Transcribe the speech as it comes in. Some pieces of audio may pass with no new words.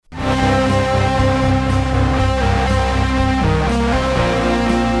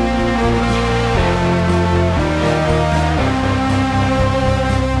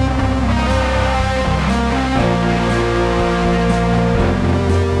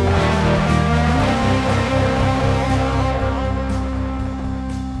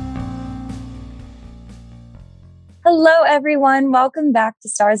everyone. Welcome back to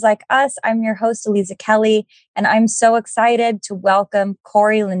Stars Like Us. I'm your host, Aliza Kelly, and I'm so excited to welcome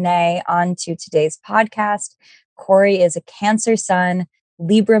Corey Lene onto today's podcast. Corey is a Cancer Sun,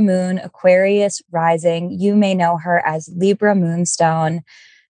 Libra Moon, Aquarius Rising. You may know her as Libra Moonstone.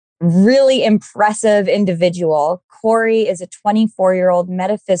 Really impressive individual. Corey is a 24-year-old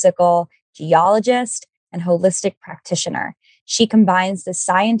metaphysical geologist and holistic practitioner. She combines the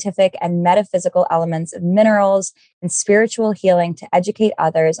scientific and metaphysical elements of minerals and spiritual healing to educate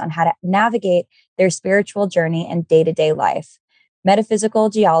others on how to navigate their spiritual journey and day-to-day life. Metaphysical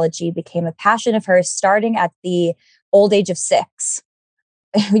geology became a passion of hers starting at the old age of 6.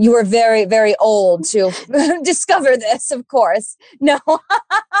 You were very, very old to discover this, of course. No,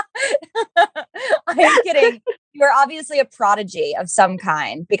 I'm kidding. You were obviously a prodigy of some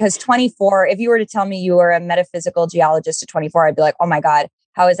kind because 24, if you were to tell me you were a metaphysical geologist at 24, I'd be like, oh my God,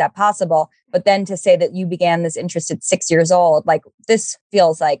 how is that possible? But then to say that you began this interest at 6 years old, like this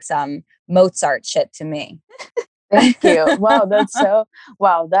feels like some Mozart shit to me. Thank you. Wow,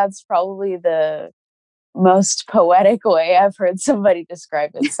 that's probably the most poetic way I've heard somebody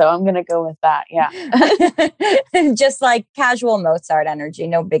describe it. So I'm going to go with that. Yeah. Just like casual Mozart energy,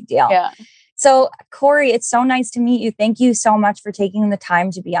 no big deal. Yeah. So Corey, it's so nice to meet you. Thank you so much for taking the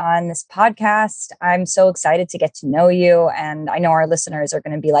time to be on this podcast. I'm so excited to get to know you. And I know our listeners are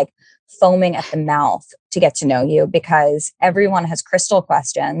going to be like foaming at the mouth to get to know you because everyone has crystal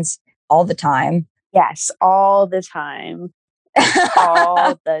questions all the time. Yes, all the time.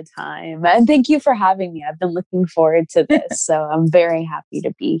 All the time. And thank you for having me. I've been looking forward to this. So I'm very happy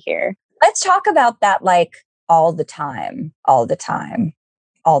to be here. Let's talk about that, like all the time.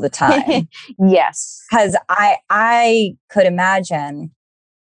 Yes. Because I could imagine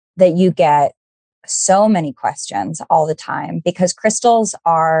that you get so many questions all the time because crystals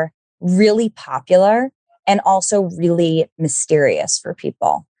are really popular and also really mysterious for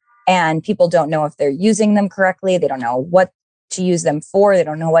people. And people don't know if they're using them correctly. They don't know what to use them for. They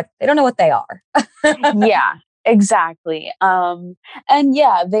don't know what they are. Yeah, exactly. And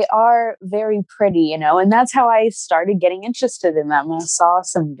yeah, they are very pretty, and that's how I started getting interested in them. I saw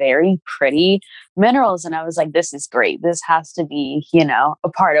some very pretty minerals and I was like, this is great. This has to be, a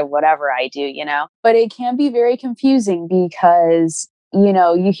part of whatever I do, but it can be very confusing because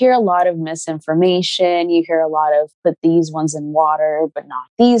you hear a lot of misinformation. You hear a lot of put these ones in water, but not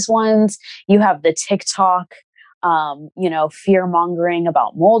these ones. You have the TikTok fear mongering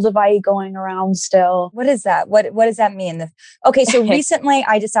about Moldavite going around still. What is that? What does that mean? Okay, so recently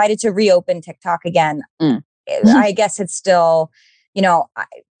I decided to reopen TikTok again. I guess it's still,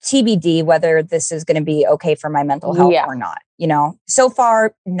 TBD whether this is going to be okay for my mental health or not. So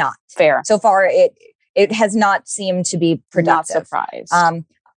far, not fair. So far, it has not seemed to be productive. Not surprised.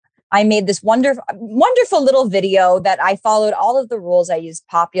 I made this wonderful little video that I followed all of the rules. I used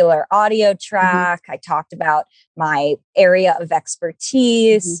popular audio track. I talked about my area of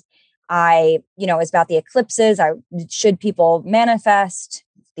expertise. It's about the eclipses. Should people manifest?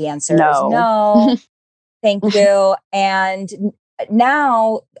 The answer is no. Thank you. And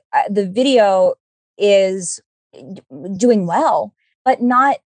now the video is doing well, but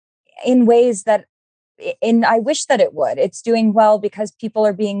not in ways that I wish that it would. It's doing well because people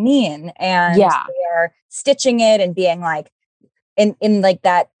are being mean and they are stitching it and being like, in like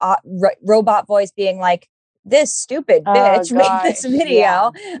that robot voice being like, this stupid bitch made this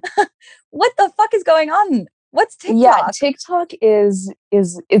video. Yeah. What the fuck is going on? What's TikTok? Yeah, TikTok is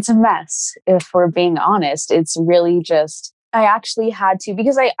it's a mess. If we're being honest, it's really just, I actually had to,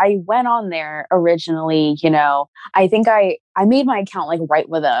 because I went on there originally, I think I made my account like right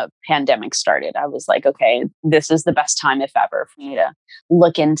when the pandemic started. I was like, okay, this is the best time, if ever, for me to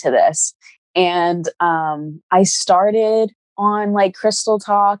look into this. And I started on like crystal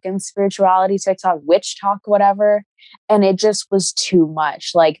talk and spirituality TikTok, witch talk, whatever. And it just was too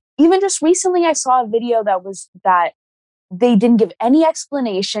much. Like even just recently I saw a video that they didn't give any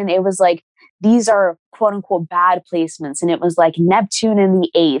explanation. It was like, these are quote unquote bad placements. And it was like Neptune in the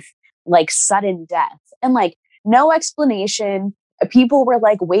 8th, like sudden death, and like no explanation. People were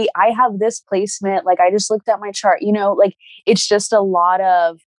like, wait, I have this placement. Like, I just looked at my chart, like it's just a lot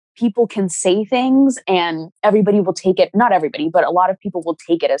of people can say things and everybody will take it. Not everybody, but a lot of people will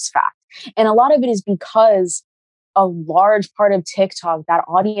take it as fact. And a lot of it is because a large part of TikTok, that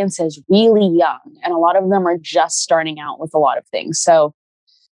audience is really young. And a lot of them are just starting out with a lot of things. So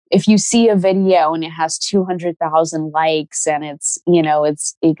if you see a video and it has 200,000 likes and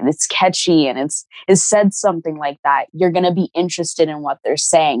it's catchy and it said something like that, you're going to be interested in what they're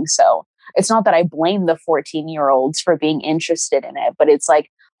saying. So it's not that I blame the 14-year-olds for being interested in it, but it's like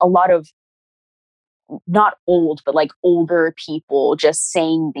a lot of not old, but like older people just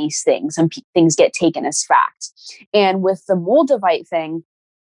saying these things, and things get taken as fact. And with the Moldavite thing,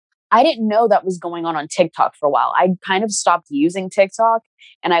 I didn't know that was going on TikTok for a while. I kind of stopped using TikTok,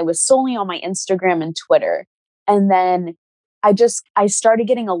 and I was solely on my Instagram and Twitter. And then I started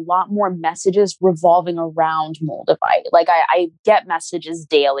getting a lot more messages revolving around Moldavite. Like I get messages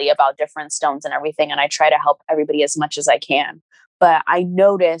daily about different stones and everything, and I try to help everybody as much as I can. But I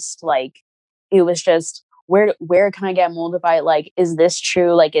noticed like it was just, where can I get Moldavite? Like, is this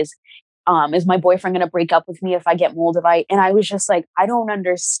true? Like, is my boyfriend going to break up with me if I get Moldavite? And I was just like, I don't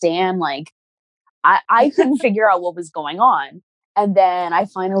understand. Like, I couldn't figure out what was going on. And then I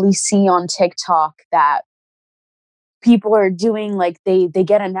finally see on TikTok that people are doing like, they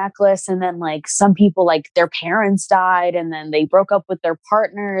get a necklace, and then like some people, like their parents died and then they broke up with their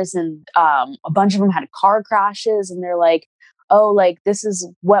partners, and a bunch of them had car crashes, and they're like, oh, like this is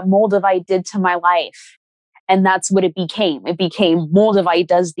what Moldavite did to my life. And that's what it became. It became Moldavite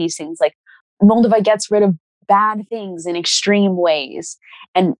does these things. Like Moldavite gets rid of bad things in extreme ways.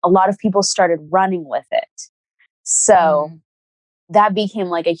 And a lot of people started running with it. So that became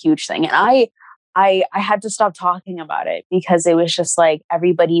like a huge thing. And I had to stop talking about it, because it was just like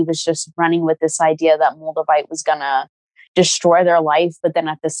everybody was just running with this idea that Moldavite was gonna destroy their life, but then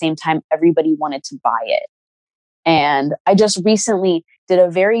at the same time everybody wanted to buy it. And I just recently did a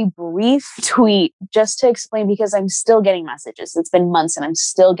very brief tweet just to explain, because I'm still getting messages. It's been months and I'm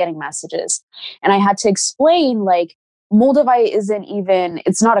still getting messages. And I had to explain, like, Moldavite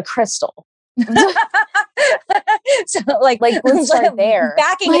it's not a crystal. So like let's start there.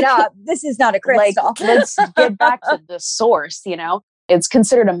 Backing it up, this is not a crystal. Like, let's get back to the source, It's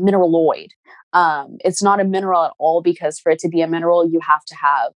considered a mineraloid. It's not a mineral at all, because for it to be a mineral, you have to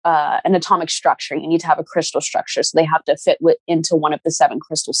have an atomic structure. You need to have a crystal structure. So they have to fit into one of the 7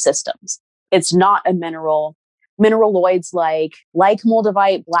 crystal systems. It's not a mineral. Mineraloids like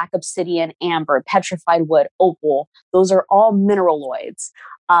Moldavite, black obsidian, amber, petrified wood, opal, those are all mineraloids.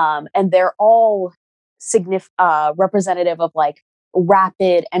 And they're all representative of like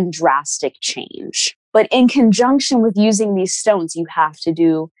rapid and drastic change. But in conjunction with using these stones, you have to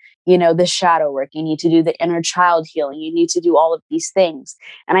do, the shadow work. You need to do the inner child healing. You need to do all of these things.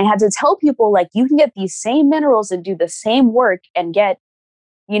 And I had to tell people, like, you can get these same minerals and do the same work and get,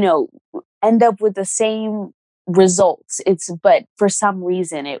 end up with the same results. But for some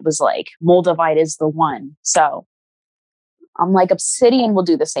reason it was like Moldavite is the one. So I'm like, obsidian will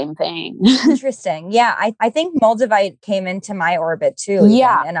do the same thing. Interesting. Yeah. I think Moldavite came into my orbit too.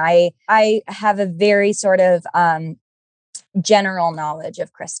 Yeah. And I have a very sort of general knowledge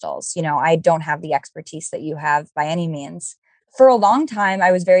of crystals. I don't have the expertise that you have by any means. For a long time,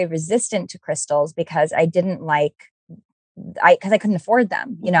 I was very resistant to crystals because I couldn't afford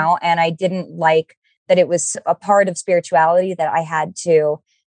them, and I didn't like that it was a part of spirituality that I had to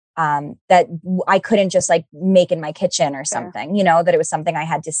that I couldn't just like make in my kitchen or something, that it was something I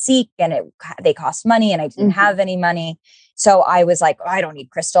had to seek, and they cost money and I didn't have any money. So I was like, oh, I don't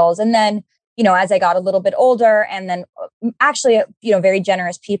need crystals. And then, as I got a little bit older, and then actually, very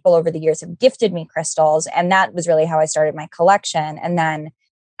generous people over the years have gifted me crystals. And that was really how I started my collection. And then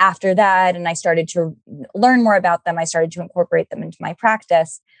after that, and I started to learn more about them, I started to incorporate them into my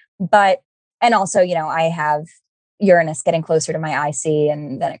practice. And also, I have Uranus getting closer to my IC,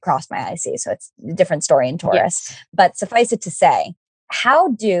 and then it crossed my IC. So it's a different story in Taurus. Yes. But suffice it to say, how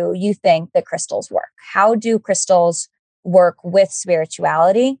do you think that crystals work? How do crystals work with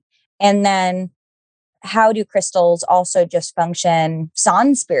spirituality? And then how do crystals also just function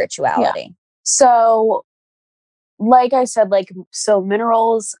sans spirituality? Yeah. So, like I said,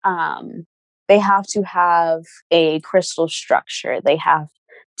 minerals, they have to have a crystal structure. The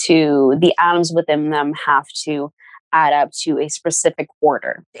atoms within them have to add up to a specific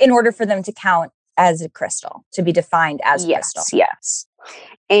order in order for them to count as a crystal, to be defined as crystal. Yes.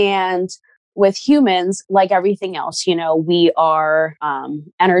 And with humans, like everything else, we are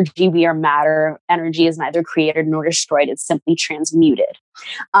energy, we are matter. Energy is neither created nor destroyed, it's simply transmuted.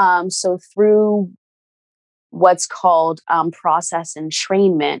 So through what's called process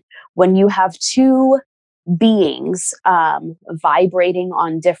entrainment, when you have 2 beings vibrating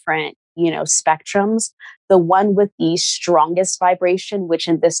on different spectrums, the one with the strongest vibration, which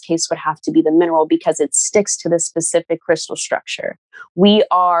in this case would have to be the mineral because it sticks to the specific crystal structure, we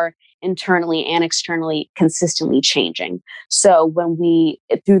are internally and externally consistently changing. So when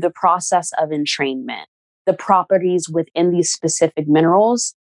through the process of entrainment, the properties within these specific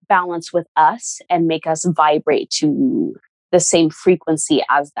minerals balance with us and make us vibrate to the same frequency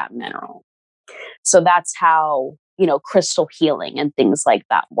as that mineral. So that's how, crystal healing and things like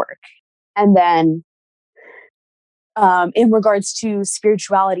that work. And then In regards to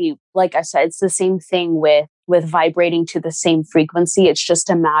spirituality, like I said, it's the same thing with vibrating to the same frequency. It's just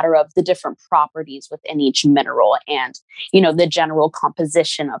a matter of the different properties within each mineral and, the general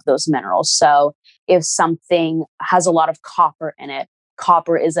composition of those minerals. So if something has a lot of copper in it,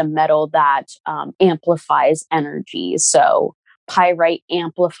 copper is a metal that amplifies energy. So pyrite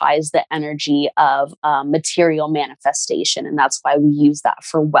amplifies the energy of material manifestation. And that's why we use that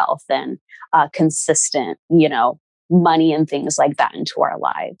for wealth and consistent, money and things like that into our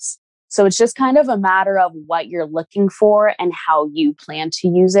lives. So it's just kind of a matter of what you're looking for and how you plan to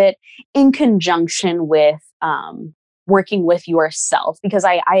use it in conjunction with working with yourself. Because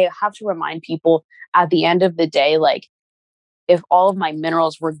I have to remind people at the end of the day, like, if all of my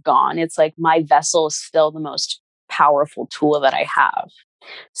minerals were gone, it's like my vessel is still the most powerful tool that I have.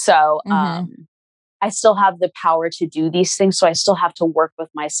 So I still have the power to do these things. So I still have to work with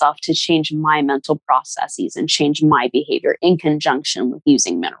myself to change my mental processes and change my behavior in conjunction with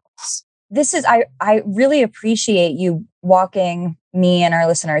using minerals. I really appreciate you walking me and our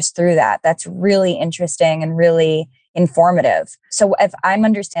listeners through that. That's really interesting and really informative. So if I'm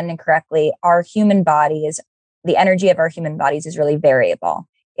understanding correctly, the energy of our human bodies is really variable.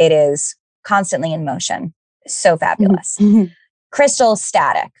 It is constantly in motion. So fabulous. Crystal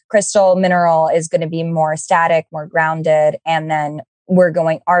static. Crystal mineral is going to be more static, more grounded. And then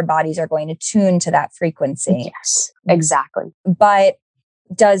our bodies are going to tune to that frequency. Yes, exactly. But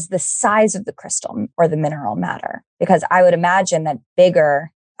does the size of the crystal or the mineral matter? Because I would imagine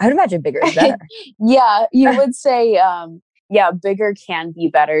bigger is better. Yeah, you would say, bigger can be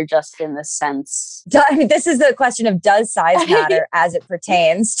better just in the sense. This is the question of, does size matter as it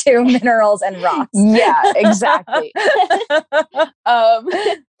pertains to minerals and rocks? Yeah, exactly.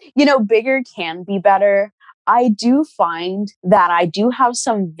 Bigger can be better. I do find that I do have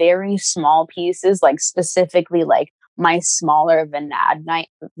some very small pieces, like specifically like my smaller vanadinite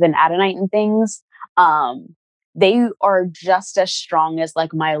and things. They are just as strong as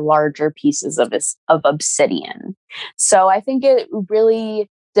like my larger pieces of obsidian. So I think it really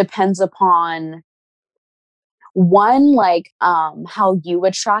depends upon one, like how you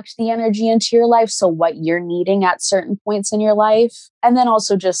attract the energy into your life. So what you're needing at certain points in your life. And then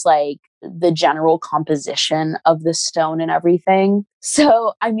also just like the general composition of the stone and everything.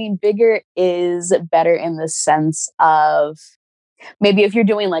 So, I mean, bigger is better in the sense of maybe if you're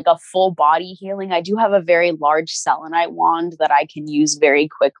doing like a full body healing. I do have a very large selenite wand that I can use very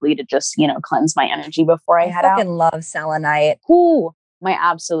quickly to just, cleanse my energy before I head out. I fucking love selenite. Ooh, my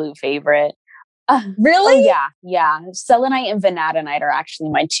absolute favorite. Really? Oh, yeah. Selenite and vanadinite are actually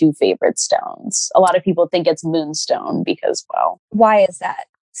my two favorite stones. A lot of people think it's moonstone because, well. Why is that?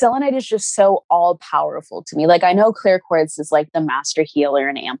 Selenite is just so all powerful to me. Like, I know clear quartz is like the master healer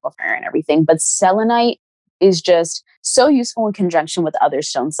and amplifier and everything, but selenite is just so useful in conjunction with other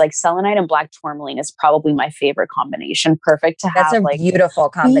stones. Like selenite and black tourmaline is probably my favorite combination. Perfect to have. That's a beautiful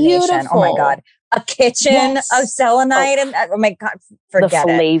combination. Beautiful. Oh my God. A kitchen of selenite and oh my God, forget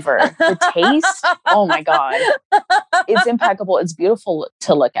the flavor, the taste. Oh my God. It's impeccable. It's beautiful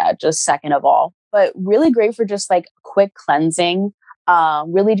to look at, just second of all, but really great for just like quick cleansing.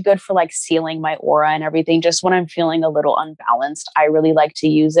 Really good for like sealing my aura and everything. Just when I'm feeling a little unbalanced, I really like to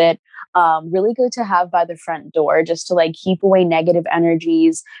use it. Really good to have by the front door just to like keep away negative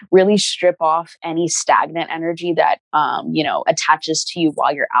energies, really strip off any stagnant energy that, attaches to you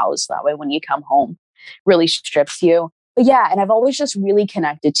while you're out. So that way, when you come home, really strips you. But yeah, and I've always just really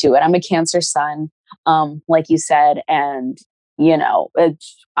connected to it. I'm a Cancer sun, like you said, and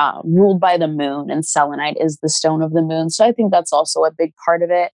it's ruled by the moon, and selenite is the stone of the moon. So I think that's also a big part of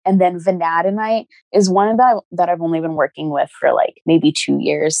it. And then vanadinite is one that I've only been working with for like maybe 2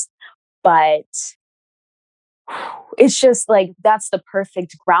 years. But it's just like, that's the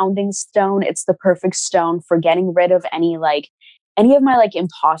perfect grounding stone. It's the perfect stone for getting rid of any of my like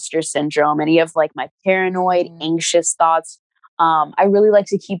imposter syndrome, any of like my paranoid, anxious thoughts. I really like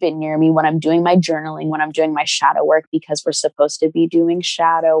to keep it near me when I'm doing my journaling, when I'm doing my shadow work, because we're supposed to be doing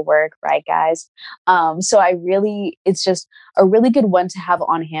shadow work, right, guys? So it's just a really good one to have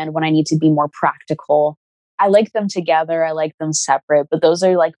on hand when I need to be more practical. I like them together. I like them separate, but those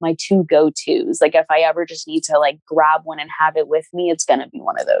are like my two go-tos. Like if I ever just need to like grab one and have it with me, it's going to be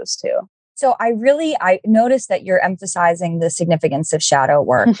one of those two. So I noticed that you're emphasizing the significance of shadow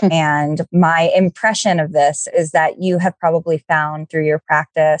work. And my impression of this is that you have probably found through your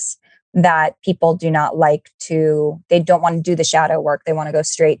practice that people they don't want to do the shadow work. They want to go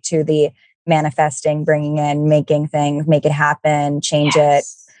straight to the manifesting, bringing in, making things, make it happen, change it.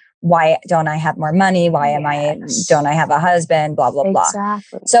 why don't I have more money? Why don't I have a husband? Blah, blah, blah.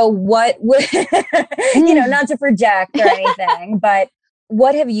 Exactly. So what would, not to project or anything, but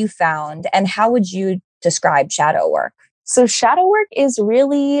what have you found and how would you describe shadow work? So shadow work is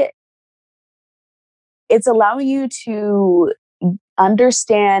really, it's allowing you to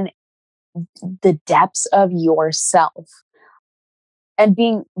understand the depths of yourself and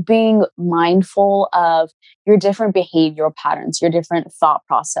being mindful of your different behavioral patterns, your different thought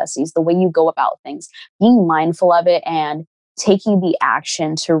processes, the way you go about things, being mindful of it and taking the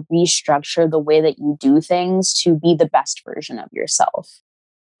action to restructure the way that you do things to be the best version of yourself.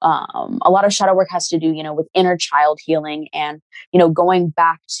 A lot of shadow work has to do, with inner child healing and, going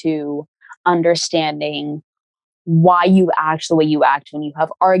back to understanding why you act the way you act when you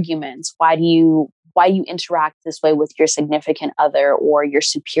have arguments. Why you interact this way with your significant other or your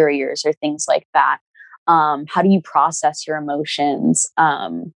superiors or things like that. How do you process your emotions?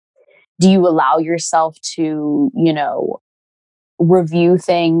 Do you allow yourself to, review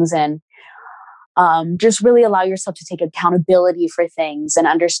things and just really allow yourself to take accountability for things and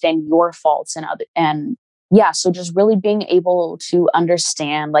understand your faults and yeah, so just really being able to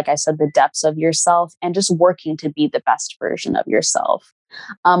understand, like I said, the depths of yourself and just working to be the best version of yourself.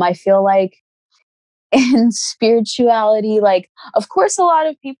 I feel like in spirituality, like, of course, a lot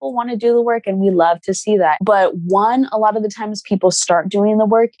of people want to do the work and we love to see that. But a lot of the times people start doing the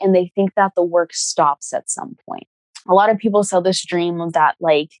work and they think that the work stops at some point. A lot of people sell this dream of that,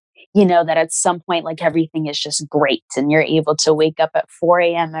 like, that at some point, like everything is just great and you're able to wake up at 4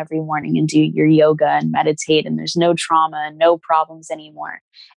 a.m. every morning and do your yoga and meditate and there's no trauma and no problems anymore.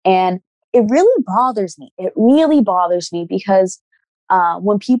 And it really bothers me. It really bothers me because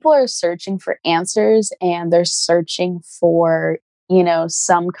when people are searching for answers and they're searching for,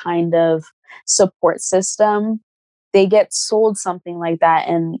 some kind of support system, they get sold something like that.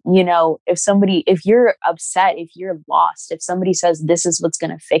 And, if you're upset, if you're lost, if somebody says this is what's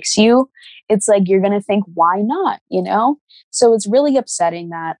going to fix you, it's like, you're going to think, why not? So it's really upsetting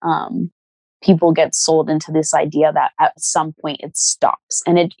that people get sold into this idea that at some point it stops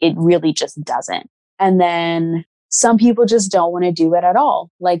and it really just doesn't. And then some people just don't want to do it at all.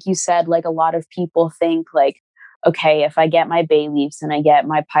 Like you said, like a lot of people think like, okay, if I get my bay leaves and I get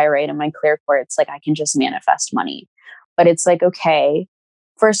my pyrite and my clear quartz, like I can just manifest money. But it's like, okay,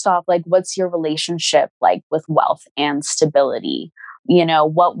 first off, like what's your relationship like with wealth and stability?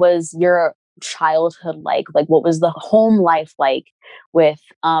 What was your childhood like? Like what was the home life like with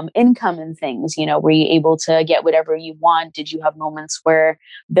income and things? Were you able to get whatever you want? Did you have moments where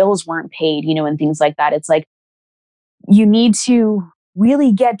bills weren't paid, and things like that? It's like, you need to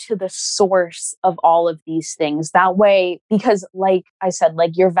really get to the source of all of these things that way, because like I said,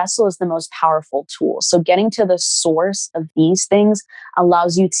 like your vessel is the most powerful tool. So getting to the source of these things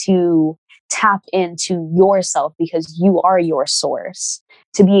allows you to tap into yourself because you are your source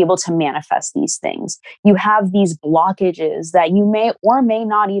to be able to manifest these things. You have these blockages that you may or may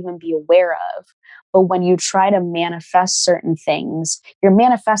not even be aware of. But when you try to manifest certain things, you're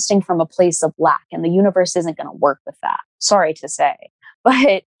manifesting from a place of lack, and the universe isn't going to work with that. Sorry to say,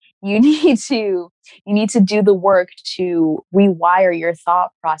 but you need to do the work to rewire your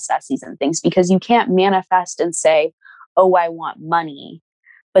thought processes and things, because you can't manifest and say, "Oh, I want money,"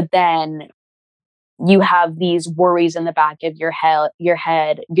 but then you have these worries in the back of your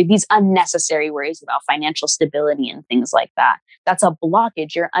head, these unnecessary worries about financial stability and things like that. That's a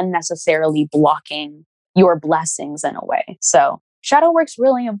blockage. You're unnecessarily blocking your blessings in a way. So shadow work's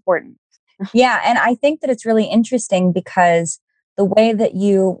really important. Yeah. And I think that it's really interesting because the way that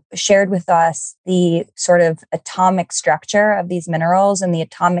you shared with us the sort of atomic structure of these minerals and the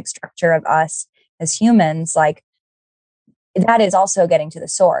atomic structure of us as humans, like that is also getting to the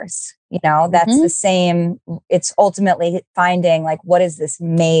source. That's the same. It's ultimately finding like, what is this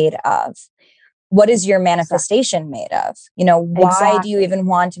made of? What is your manifestation made of? Why do you even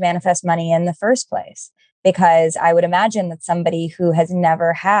want to manifest money in the first place? Because I would imagine that somebody who has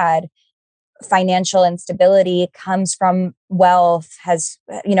never had financial instability, comes from wealth, has,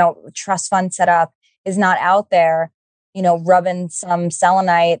 trust fund set up, is not out there, rubbing some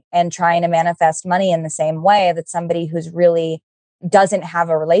selenite and trying to manifest money in the same way that somebody who's really doesn't have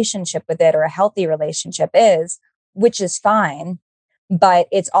a relationship with it or a healthy relationship is, which is fine. But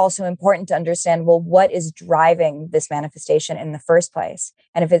it's also important to understand, well, what is driving this manifestation in the first place?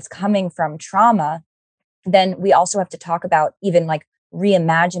 And if it's coming from trauma, then we also have to talk about even like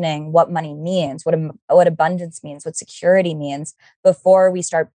reimagining what money means, what abundance means, what security means, before we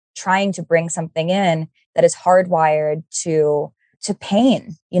start trying to bring something in that is hardwired to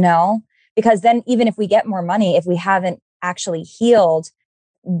pain, because then even if we get more money, if we haven't actually healed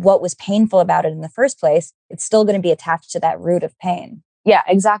what was painful about it in the first place, it's still going to be attached to that root of pain. Yeah,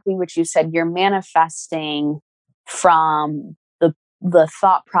 exactly what you said. You're manifesting from the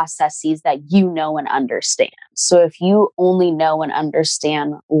thought processes that you know and understand. So if you only know and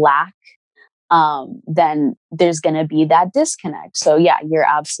understand lack, then there's going to be that disconnect. So yeah, you're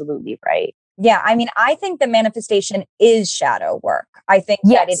absolutely right. Yeah, I mean, I think the manifestation is shadow work. I think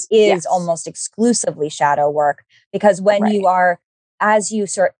that it is almost exclusively shadow work, because when you are, as you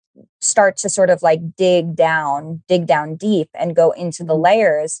start to sort of like dig down deep and go into the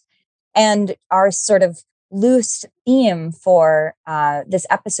layers, and our sort of loose theme for this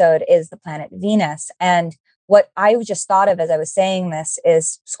episode is the planet Venus. And what I just thought of as I was saying this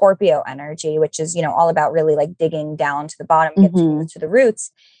is Scorpio energy, which is, all about really like digging down to the bottom, get to the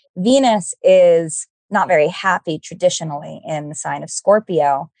roots. Venus is not very happy traditionally in the sign of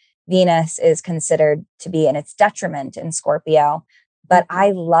Scorpio. Venus is considered to be in its detriment in Scorpio. But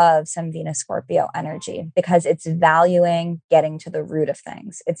I love some Venus Scorpio energy because it's valuing getting to the root of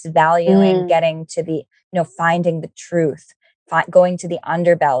things. It's valuing getting to the, finding the truth, going to the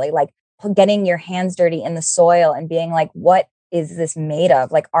underbelly, like getting your hands dirty in the soil and being like, what is this made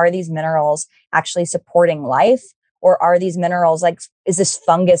of? Like, are these minerals actually supporting life? Or are these minerals like, is this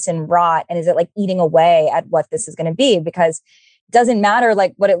fungus and rot? And is it like eating away at what this is going to be? Because it doesn't matter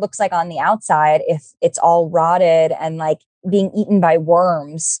like what it looks like on the outside if it's all rotted and like being eaten by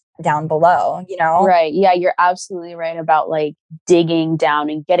worms down below, Right. Yeah, you're absolutely right about like digging down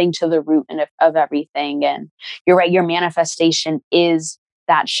and getting to the root of everything. And you're right, your manifestation is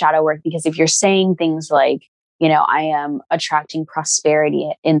that shadow work, because if you're saying things like, I am attracting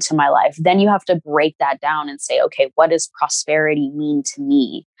prosperity into my life, then you have to break that down and say, okay, what does prosperity mean to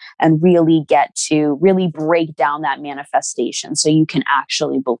me? And really get to really break down that manifestation so you can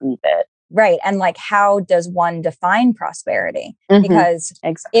actually believe it. Right. And like, how does one define prosperity? Because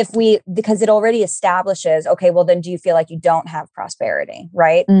because it already establishes, okay, well, then do you feel like you don't have prosperity?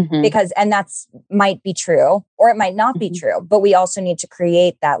 Right. Because, and that's might be true, or it might not be true, but we also need to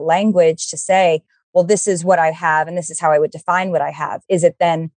create that language to say, well, this is what I have, and this is how I would define what I have. Is it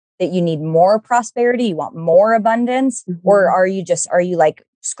then that you need more prosperity? You want more abundance? Or are you like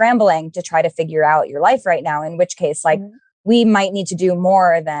scrambling to try to figure out your life right now? In which case, like, we might need to do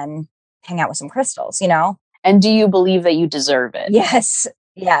more than hang out with some crystals, And do you believe that you deserve it? Yes.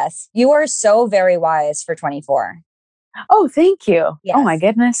 Yes. You are so very wise for 24. Oh, thank you. Yes. Oh my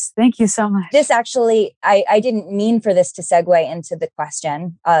goodness. Thank you so much. This actually, I didn't mean for this to segue into the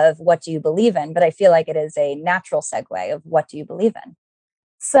question of what do you believe in, but I feel like it is a natural segue of what do you believe in?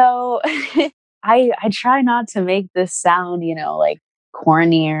 So I try not to make this sound, like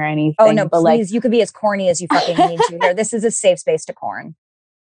corny or anything. Oh no, but please, you could be as corny as you fucking need to here. This is a safe space to corn.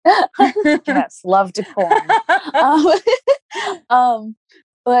 Yes, love to corn.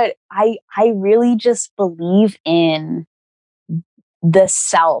 But I really just believe in the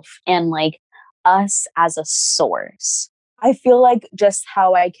self and like us as a source. I feel like just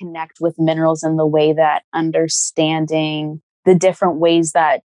how I connect with minerals in the way that understanding the different ways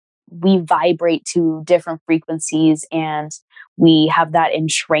that we vibrate to different frequencies and we have that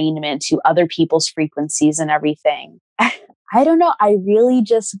entrainment to other people's frequencies and everything. I don't know. I really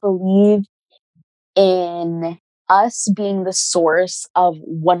just believe in us being the source of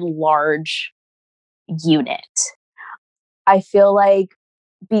one large unit. I feel like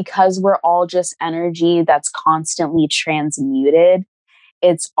because we're all just energy that's constantly transmuted,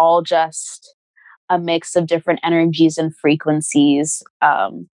 it's all just a mix of different energies and frequencies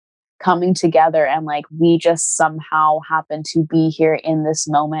coming together. And like, we just somehow happen to be here in this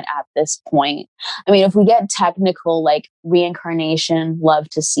moment at this point. I mean, if we get technical, like reincarnation, love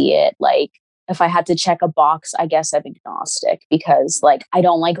to see it. Like, if I had to check a box, I guess I'm agnostic, because like,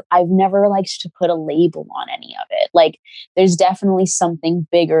 I've never liked to put a label on any of it. Like, there's definitely something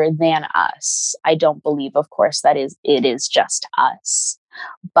bigger than us. I don't believe, of course, it is just us,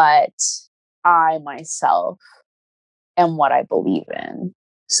 but I myself am what I believe in.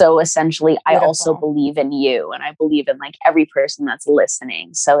 So essentially, Beautiful. I also believe in you, and I believe in like every person that's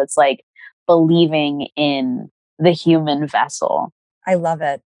listening. So it's like believing in the human vessel. I love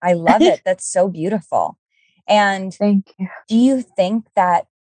it. I love it. That's so beautiful. And thank you. Do you think that,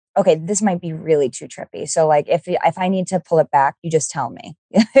 okay, this might be really too trippy. So like if I need to pull it back, you just tell me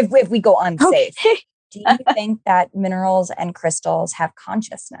if we go unsafe. Okay. Do you think that minerals and crystals have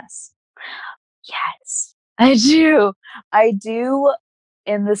consciousness? Yes, I do. I do,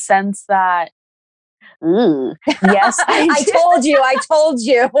 in the sense that, yes, I told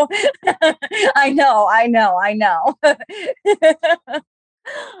you. I know.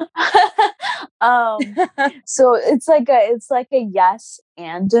 um, so it's like a yes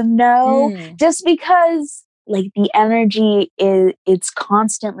and a no, Mm, just because like the energy is it's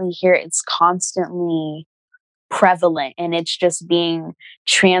constantly here, it's constantly prevalent, and it's just being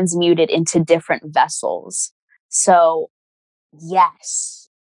transmuted into different vessels. So yes,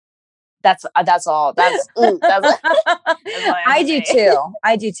 that's all. That's ooh, that's that's all I have I to do say. too.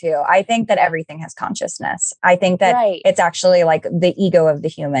 I do too. I think that everything has consciousness. I think that Right. it's actually like the ego of the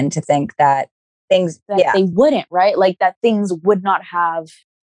human to think that things, That yeah, they wouldn't, right? Like that things would not have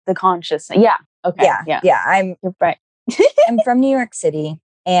the consciousness. Yeah. Okay. yeah, Yeah. yeah. You're right. I'm from New York City,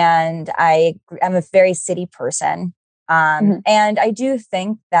 and I'm a very city person. Mhm. And I do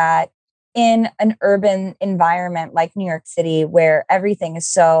think that in an urban environment like New York City, where everything is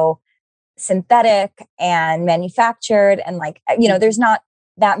so synthetic and manufactured, and like, there's Mhm. not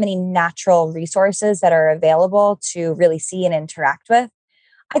that many natural resources that are available to really see and interact with.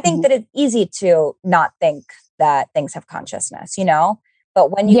 I think Mhm. that it's easy to not think that things have consciousness. But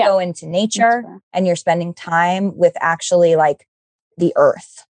when you Yeah. go into That's nature fair. and you're spending time with actually like the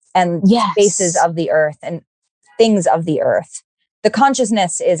earth and spaces Yes. of the earth and things of the earth, the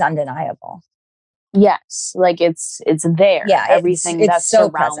consciousness is undeniable. Yes. Like it's there. Yeah, Everything it's that so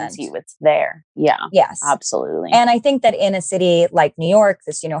surrounds present. you, it's there. Yeah. Yes. Absolutely. And I think that in a city like New York,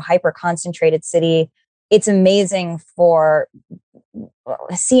 this, hyper concentrated city, it's amazing for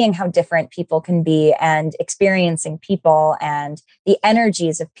seeing how different people can be and experiencing people and the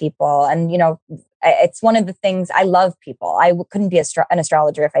energies of people. And, it's one of the things. I love people. Couldn't be an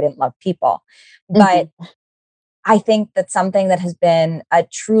astrologer if I didn't love people. But Mhm. I think that something that has been a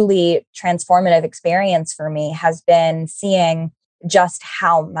truly transformative experience for me has been seeing just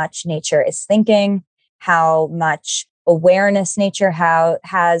how much nature is thinking, how much awareness nature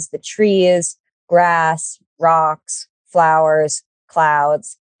has, the trees, grass, rocks, flowers,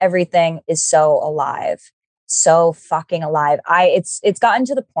 clouds, everything is so alive. So fucking alive. It's gotten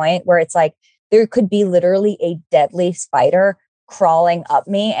to the point where it's like there could be literally a deadly spider crawling up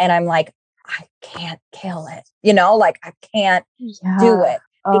me, and I'm like, I can't kill it. Like I can't do Yeah. it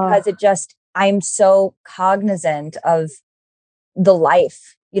because I'm so cognizant of the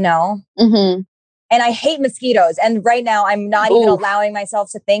life. Mhm. And I hate mosquitoes. And right now I'm not even Oof. allowing myself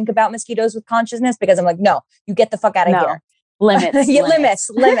to think about mosquitoes with consciousness because I'm like, no, you get the fuck out of No. here. Limits, Yeah, limits,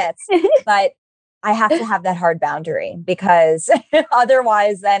 limits. limits. But I have to have that hard boundary because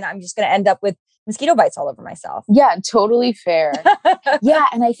otherwise then I'm just going to end up with mosquito bites all over myself. Yeah, totally fair. Yeah,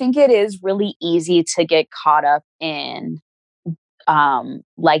 and I think it is really easy to get caught up in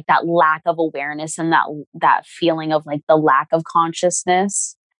like that lack of awareness and that feeling of like the lack of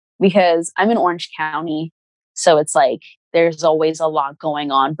consciousness, because I'm in Orange County, so it's like there's always a lot going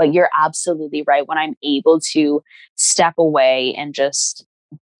on, but you're absolutely right. When I'm able to step away and just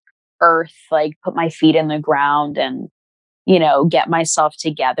earth, like put my feet in the ground and get myself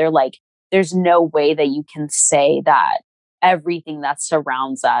together, like there's no way that you can say that everything that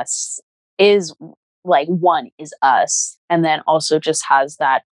surrounds us is like one is us, and then also just has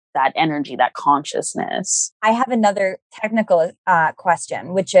that energy, that consciousness. I have another technical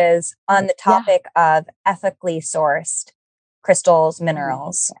question, which is on the Yeah. topic of ethically sourced crystals, Oh,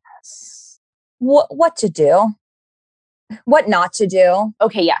 minerals. yes. What to do? What not to do?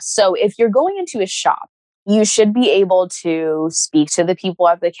 Okay, yes. So if you're going into a shop, you should be able to speak to the people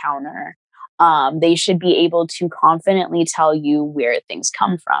at the counter. They should be able to confidently tell you where things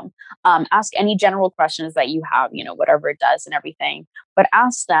come from. Ask any general questions that you have, whatever it does and everything. But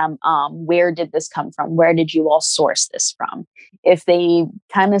ask them, where did this come from? Where did you all source this from? If they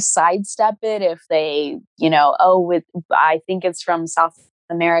kind of sidestep it, if they, I think it's from South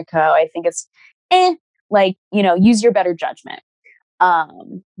America, I think it's, like, use your better judgment,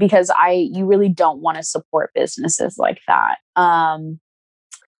 because you really don't want to support businesses like that.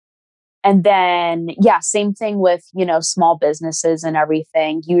 And then, yeah, same thing with, small businesses and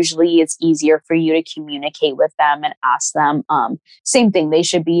everything. Usually it's easier for you to communicate with them and ask them. Same thing. They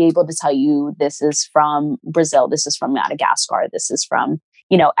should be able to tell you this is from Brazil. This is from Madagascar. This is from,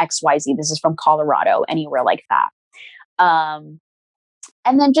 XYZ. This is from Colorado, anywhere like that.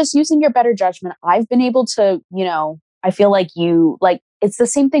 And then just using your better judgment, I've been able to, I feel like it's the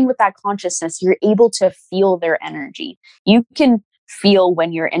same thing with that consciousness. You're able to feel their energy. You can feel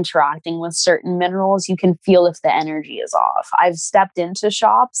when you're interacting with certain minerals, you can feel if the energy is off. I've stepped into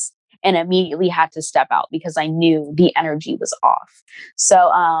shops and immediately had to step out because I knew the energy was off. So,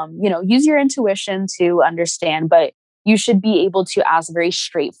 use your intuition to understand, but you should be able to ask very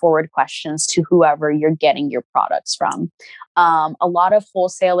straightforward questions to whoever you're getting your products from. A lot of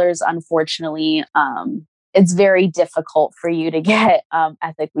wholesalers, unfortunately, it's very difficult for you to get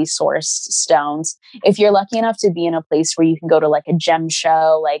ethically sourced stones. If you're lucky enough to be in a place where you can go to like a gem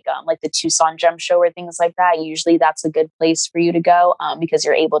show, like the Tucson Gem Show or things like that, usually that's a good place for you to go because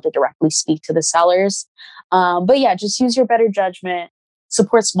you're able to directly speak to the sellers. But yeah, just use your better judgment.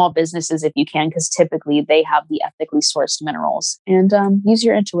 Support small businesses if you can, because typically they have the ethically sourced minerals, and use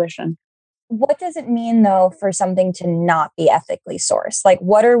your intuition. What does it mean though for something to not be ethically sourced? Like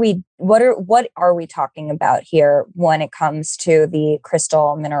what are we talking about here when it comes to the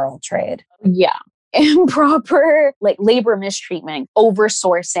crystal mineral trade? Yeah. Improper like labor mistreatment,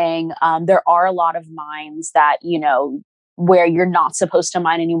 oversourcing. There are a lot of mines that, where you're not supposed to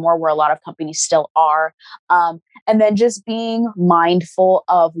mine anymore, where a lot of companies still are. And then just being mindful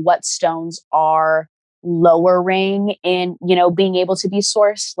of what stones are lowering in, being able to be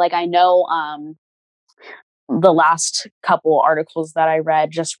sourced. Like I know the last couple articles that I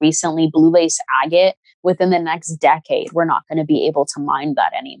read just recently, blue lace agate, within the next decade, we're not going to be able to mine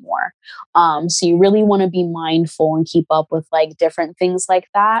that anymore. So you really want to be mindful and keep up with like different things like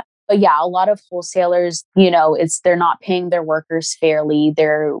that. But yeah, a lot of wholesalers, they're not paying their workers fairly.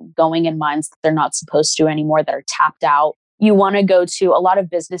 They're going in mines that they're not supposed to anymore, that are tapped out. You want to go to, a lot of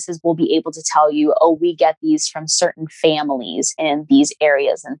businesses will be able to tell you, oh, we get these from certain families in these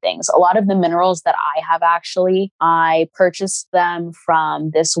areas and things. A lot of the minerals that I have I purchased them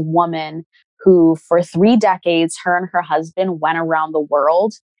from this woman who for 3 decades, her and her husband went around the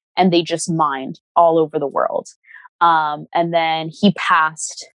world and they just mined all over the world. And then he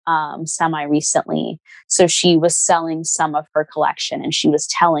passed semi recently. So she was selling some of her collection and she was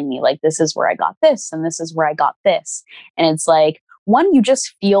telling me like, this is where I got this and this is where I got this. And it's like, one, you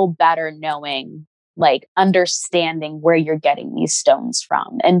just feel better knowing, like understanding where you're getting these stones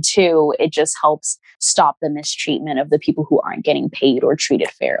from. And two, it just helps stop the mistreatment of the people who aren't getting paid or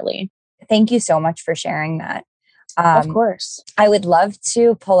treated fairly. Thank you so much for sharing that. Of course. I would love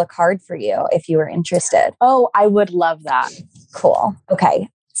to pull a card for you if you were interested. Oh, I would love that. Cool. Okay.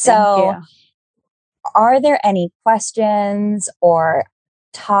 So are there any questions or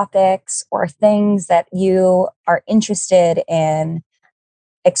topics or things that you are interested in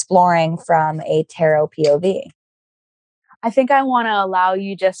exploring from a tarot POV? I think I want to allow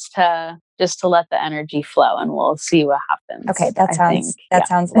you just to let the energy flow and we'll see what happens. Okay, that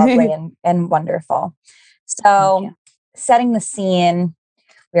sounds lovely and wonderful. So, setting the scene,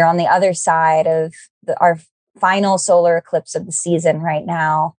 we're on the other side of our final solar eclipse of the season right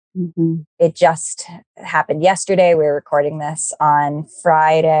now. Mm-hmm. It just happened yesterday. We were recording this on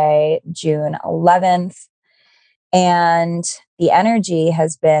Friday, June 11th. And the energy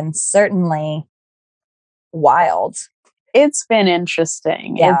has been certainly wild. It's been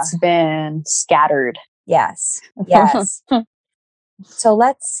interesting. Yeah. It's been scattered. Yes. Yes. So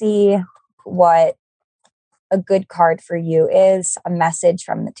let's see what a good card for you is. A message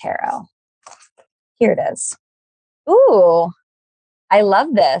from the tarot. Here it is. Ooh, I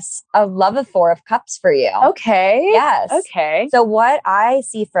love this. I love a 4 of Cups for you. Okay. Yes. Okay. So what I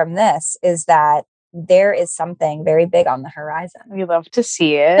see from this is that there is something very big on the horizon. We love to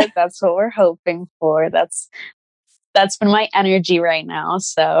see it. That's what we're hoping for. That's been my energy right now.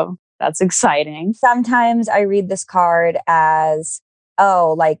 So that's exciting. Sometimes I read this card as,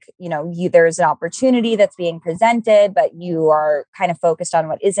 there's an opportunity that's being presented, but you are kind of focused on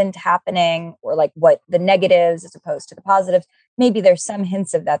what isn't happening or like what the negatives as opposed to the positives. Maybe there's some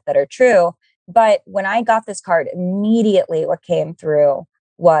hints of that are true. But when I got this card, immediately what came through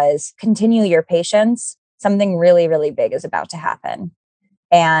was continue your patience. Something really, really big is about to happen.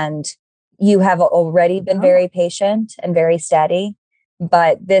 And you have already been very patient and very steady,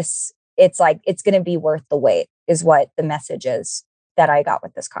 but it's going to be worth the wait is what the message is that I got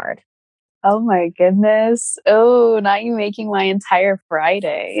with this card. Oh my goodness. Oh, now you're making my entire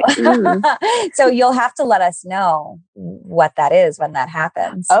Friday. So you'll have to let us know what that is when that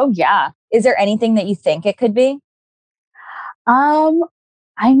happens. Oh yeah. Is there anything that you think it could be?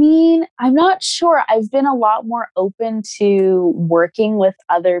 I mean, I'm not sure. I've been a lot more open to working with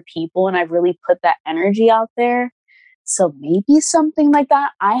other people and I've really put that energy out there. So maybe something like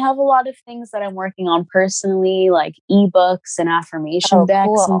that. I have a lot of things that I'm working on personally, like ebooks and affirmation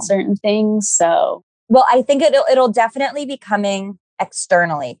decks and certain things. So, well, I think it'll definitely be coming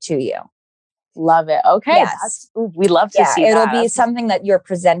externally to you. Love it. Okay. Yes. We love to see it'll that. Be something that you're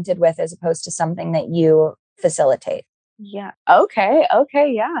presented with as opposed to something that you facilitate. Yeah. Okay.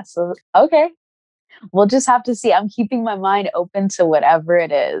 Okay. Yeah. So, okay. We'll just have to see. I'm keeping my mind open to whatever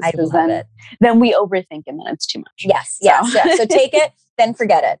it is. I love it. Then we overthink and then it's too much. Yes. Yes. Yes. So take it, then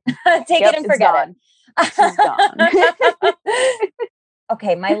forget it. Take it and forget it. It's gone.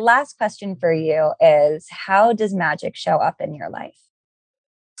 okay, my last question for you is, how does magic show up in your life?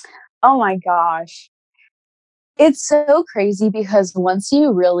 Oh my gosh. It's so crazy because once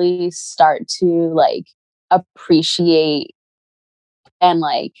you really start to like appreciate and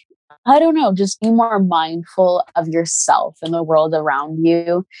like, I don't know, just be more mindful of yourself and the world around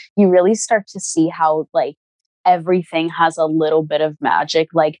you, you really start to see how like everything has a little bit of magic,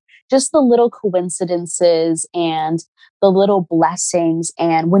 like just the little coincidences and the little blessings.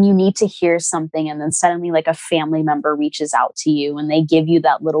 And when you need to hear something, and then suddenly, like, a family member reaches out to you and they give you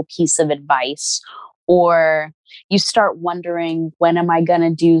that little piece of advice, or you start wondering, when am I going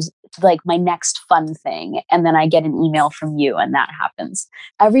to do like my next fun thing? And then I get an email from you and that happens.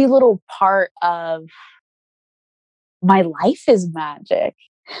 Every little part of my life is magic.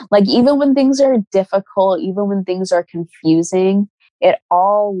 Like, even when things are difficult, even when things are confusing, it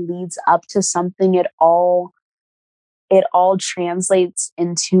all leads up to something. It all translates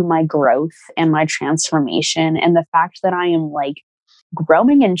into my growth and my transformation. And the fact that I am like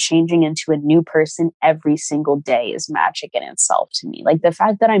growing and changing into a new person every single day is magic in itself to me. Like, the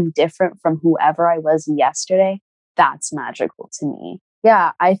fact that I'm different from whoever I was yesterday, that's magical to me.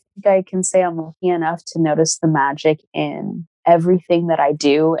 Yeah, I think I can say I'm lucky enough to notice the magic in everything that I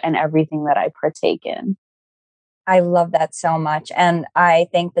do and everything that I partake in. I love that so much. And I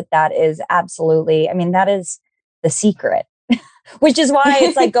think that that is absolutely, I mean, that is the secret, which is why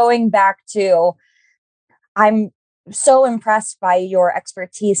it's like going back to, I'm so impressed by your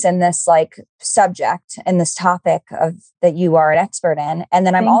expertise in this like subject and this topic of that you are an expert in. And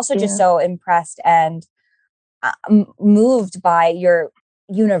then I'm Thank also just you. so impressed and moved by your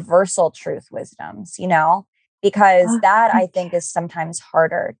universal truth wisdoms, because Oh, that I thank think is sometimes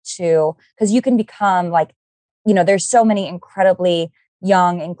harder to, because you can become like, there's so many incredibly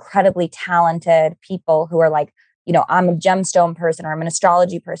young, incredibly talented people who are like, I'm a gemstone person, or I'm an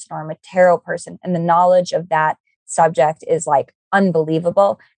astrology person, or I'm a tarot person. And the knowledge of that subject is like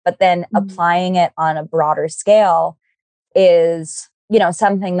unbelievable. But then you. applying it on a broader scale is,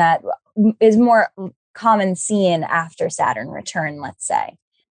 something that is more common seen after Saturn return, let's say.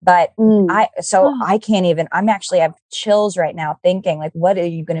 But Mm. Oh, I can't even, I have chills right now thinking like, what are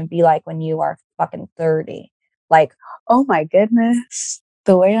you going to be like when you are fucking 30? Like, oh my goodness.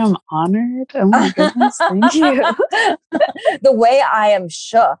 The way I'm honored. Oh my goodness. Thank you. the way I am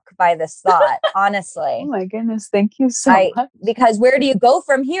shook by this thought, Oh honestly. my goodness. Thank you so much. Because where do you go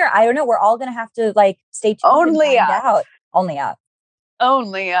from here? I don't know. We're all going to have to like stay tuned and Only find up. out. Only up.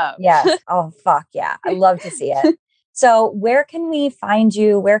 Only up. Yes. Oh, fuck yeah. I love to see it. So, where can we find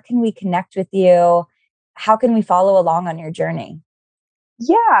you? Where can we connect with you? How can we follow along on your journey?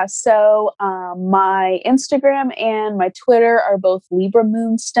 Yeah. So my Instagram and my Twitter are both Libra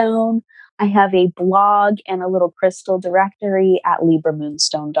Moonstone. I have a blog and a little crystal directory at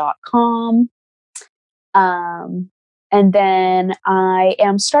libramoonstone.com. Um, and then I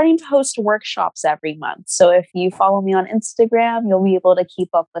am starting to host workshops every month. So if you follow me on Instagram, you'll be able to keep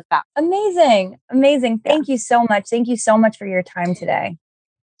up with that. Amazing. Amazing. Yeah. Thank you so much. Thank you so much for your time today.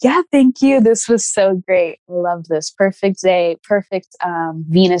 Yeah, thank you. This was so great. I love this. Perfect day, perfect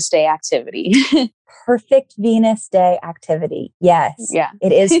Venus Day activity. Perfect Venus Day activity. Yes, Yeah.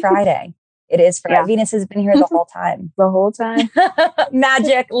 it is Friday. It is Friday. Yeah. Venus has been here the whole time. The whole time.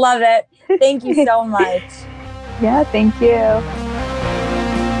 Magic. Love it. Thank you so much. Yeah, thank you.